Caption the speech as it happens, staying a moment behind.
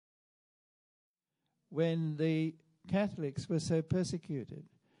when the Catholics were so persecuted,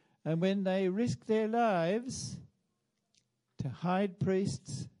 and when they risked their lives to hide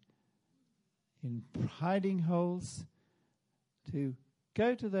priests in hiding holes, to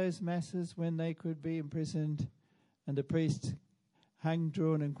go to those masses when they could be imprisoned and the priests hung,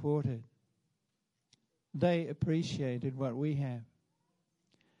 drawn and quartered. They appreciated what we have.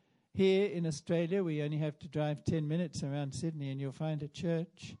 Here in Australia, we only have to drive 10 minutes around Sydney and you'll find a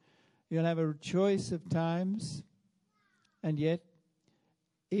church. You'll have a choice of times. And yet,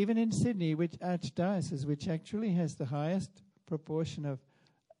 even in Sydney, which Archdiocese, which actually has the highest proportion of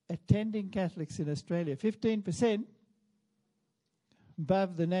attending Catholics in Australia, 15%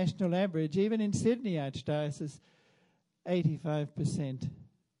 above the national average, even in Sydney Archdiocese, 85%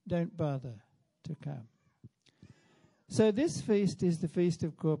 don't bother to come. So this feast is the Feast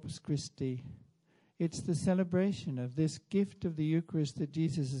of Corpus Christi. It's the celebration of this gift of the Eucharist that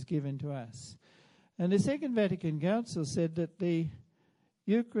Jesus has given to us. And the Second Vatican Council said that the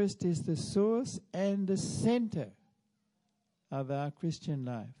Eucharist is the source and the center of our Christian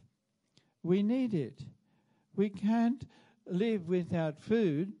life. We need it. We can't live without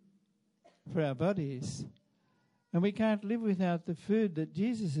food for our bodies, and we can't live without the food that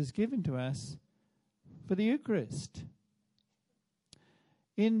Jesus has given to us for the Eucharist.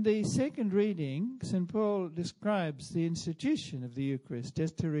 In the second reading, St. Paul describes the institution of the Eucharist.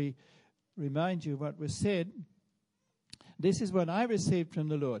 Just to remind you what was said, this is what I received from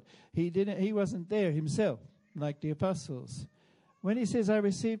the Lord. He wasn't there himself, like the apostles. When he says, I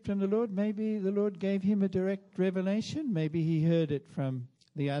received from the Lord, maybe the Lord gave him a direct revelation. Maybe he heard it from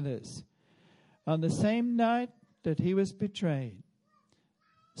the others. On the same night that he was betrayed.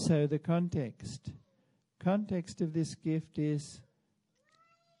 So the context of this gift is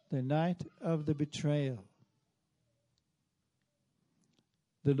the night of the betrayal.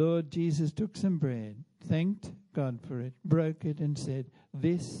 The Lord Jesus took some bread, thanked God for it, broke it and said,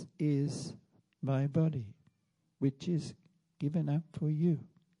 this is my body, which is given up for you.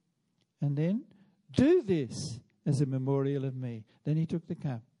 And then, do this as a memorial of me. Then he took the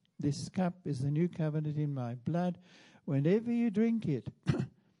cup. This cup is the new covenant in my blood. Whenever you drink it,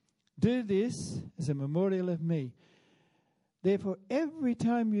 do this as a memorial of me. Therefore, every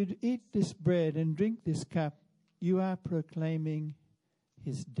time you eat this bread and drink this cup, you are proclaiming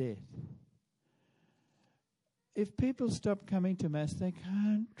his death. If people stop coming to Mass, they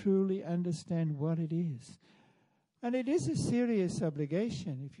can't truly understand what it is. And it is a serious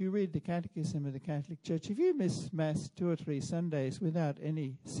obligation. If you read the Catechism of the Catholic Church, if you miss Mass 2 or 3 Sundays without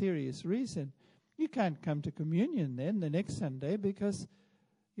any serious reason, you can't come to communion then the next Sunday because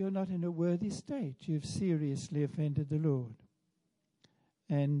you're not in a worthy state. You've seriously offended the Lord.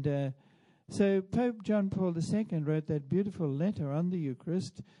 And so Pope John Paul II wrote that beautiful letter on the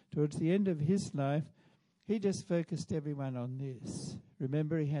Eucharist towards the end of his life. He just focused everyone on this.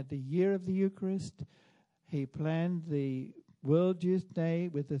 Remember, he had the year of the Eucharist. He planned the World Youth Day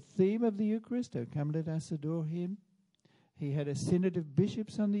with the theme of the Eucharist. Oh, come, let us adore him. He had a synod of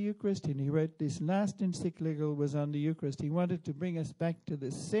bishops on the Eucharist, and he wrote this last encyclical was on the Eucharist. He wanted to bring us back to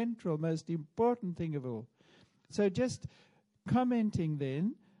the central, most important thing of all. So just commenting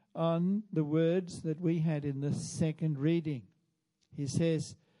then on the words that we had in the second reading. He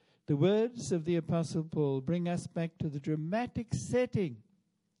says, the words of the Apostle Paul bring us back to the dramatic setting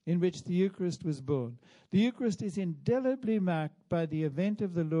in which the Eucharist was born. The Eucharist is indelibly marked by the event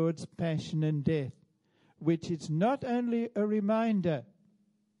of the Lord's passion and death, which is not only a reminder,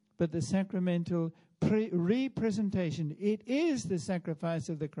 but the sacramental representation. It is the sacrifice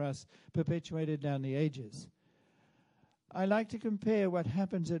of the cross perpetuated down the ages. I like to compare what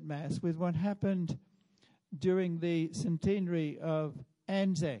happens at Mass with what happened during the centenary of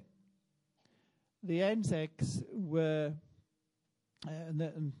Anzac. The Anzacs were,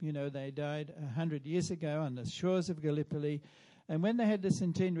 they died 100 years ago on the shores of Gallipoli. And when they had the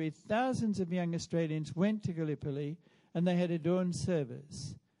centenary, thousands of young Australians went to Gallipoli and they had a dawn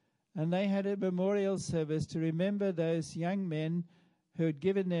service. And they had a memorial service to remember those young men who had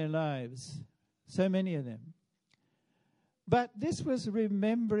given their lives, so many of them. But this was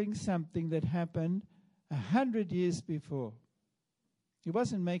remembering something that happened 100 years before. It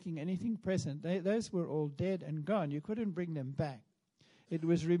wasn't making anything present. Those were all dead and gone. You couldn't bring them back. It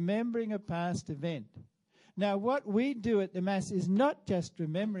was remembering a past event. Now, what we do at the Mass is not just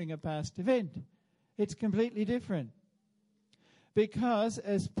remembering a past event. It's completely different. Because,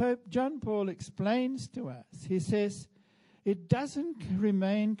 as Pope John Paul explains to us, he says, it doesn't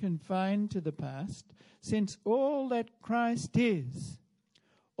remain confined to the past, since all that Christ is,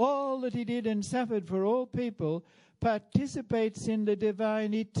 all that he did and suffered for all people, participates in the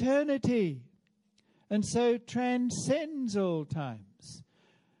divine eternity. and so transcends all times.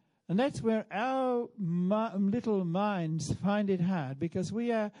 And that's where our little minds find it hard, because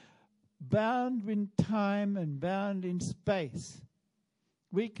we are bound in time and bound in space.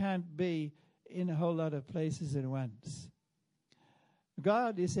 We can't be in a whole lot of places at once.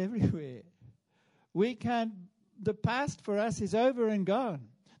 God is everywhere. The past for us is over and gone.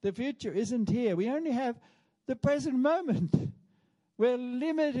 The future isn't here. We only have the present moment. We're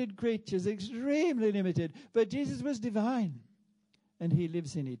limited creatures, extremely limited. But Jesus was divine, and he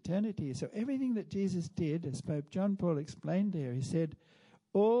lives in eternity. So everything that Jesus did, as Pope John Paul explained there, he said,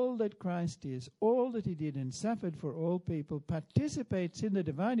 all that Christ is, all that he did and suffered for all people, participates in the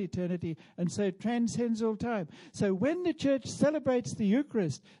divine eternity, and so transcends all time. So when the church celebrates the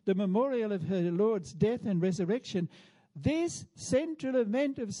Eucharist, the memorial of her Lord's death and resurrection, this central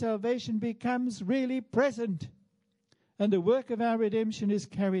event of salvation becomes really present, and the work of our redemption is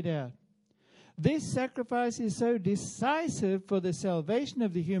carried out. This sacrifice is so decisive for the salvation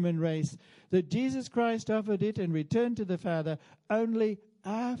of the human race that Jesus Christ offered it and returned to the Father only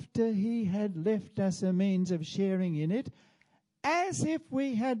after he had left us a means of sharing in it, as if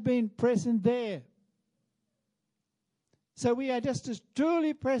we had been present there. So we are just as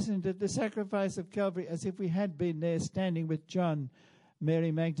truly present at the sacrifice of Calvary as if we had been there standing with John,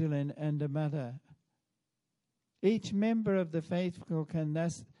 Mary Magdalene, and the mother. Each member of the faithful can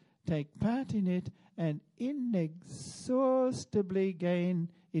thus take part in it and inexhaustibly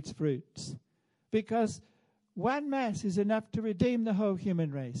gain its fruits, because one Mass is enough to redeem the whole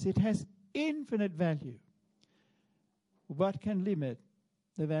human race. It has infinite value. What can limit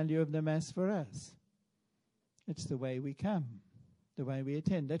the value of the Mass for us? It's the way we come, the way we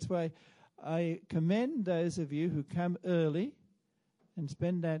attend. That's why I commend those of you who come early and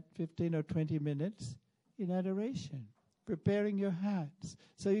spend that 15 or 20 minutes in adoration, preparing your hearts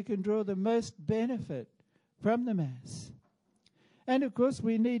so you can draw the most benefit from the Mass. And of course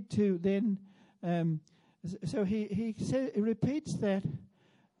we need to then so he repeats that.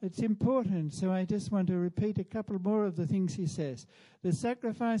 It's important, so I just want to repeat a couple more of the things he says. The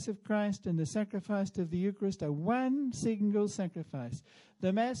sacrifice of Christ and the sacrifice of the Eucharist are one single sacrifice.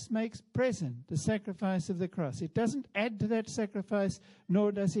 The Mass makes present the sacrifice of the cross. It doesn't add to that sacrifice,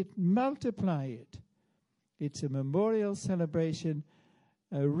 nor does it multiply it. It's a memorial celebration,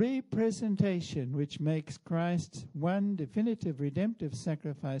 a representation which makes Christ's one definitive redemptive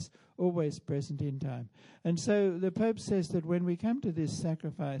sacrifice always present in time. And so the Pope says that when we come to this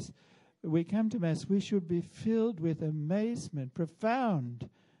sacrifice, we come to Mass, we should be filled with amazement, profound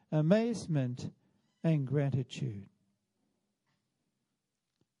amazement and gratitude.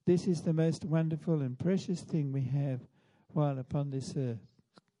 This is the most wonderful and precious thing we have while upon this earth,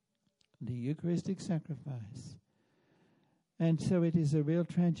 the Eucharistic sacrifice. And so it is a real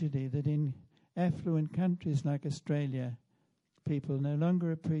tragedy that in affluent countries like Australia, people no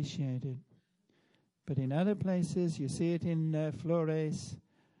longer appreciate it. But in other places, you see it in Flores,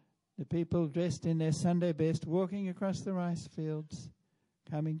 the people dressed in their Sunday best, walking across the rice fields,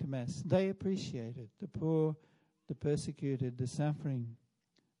 coming to Mass. They appreciate it, the poor, the persecuted, the suffering.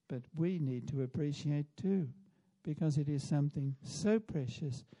 But we need to appreciate too, because it is something so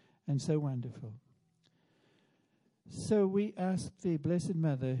precious and so wonderful. So we ask the Blessed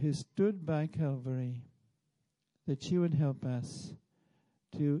Mother, who stood by Calvary, that she would help us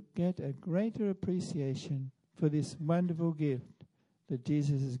to get a greater appreciation for this wonderful gift that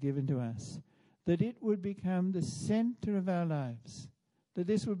Jesus has given to us, that it would become the center of our lives, that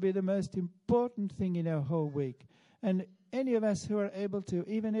this would be the most important thing in our whole week. And any of us who are able to,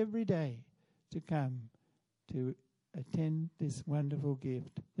 even every day, to come to attend this wonderful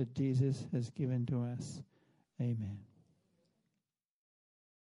gift that Jesus has given to us. Amen.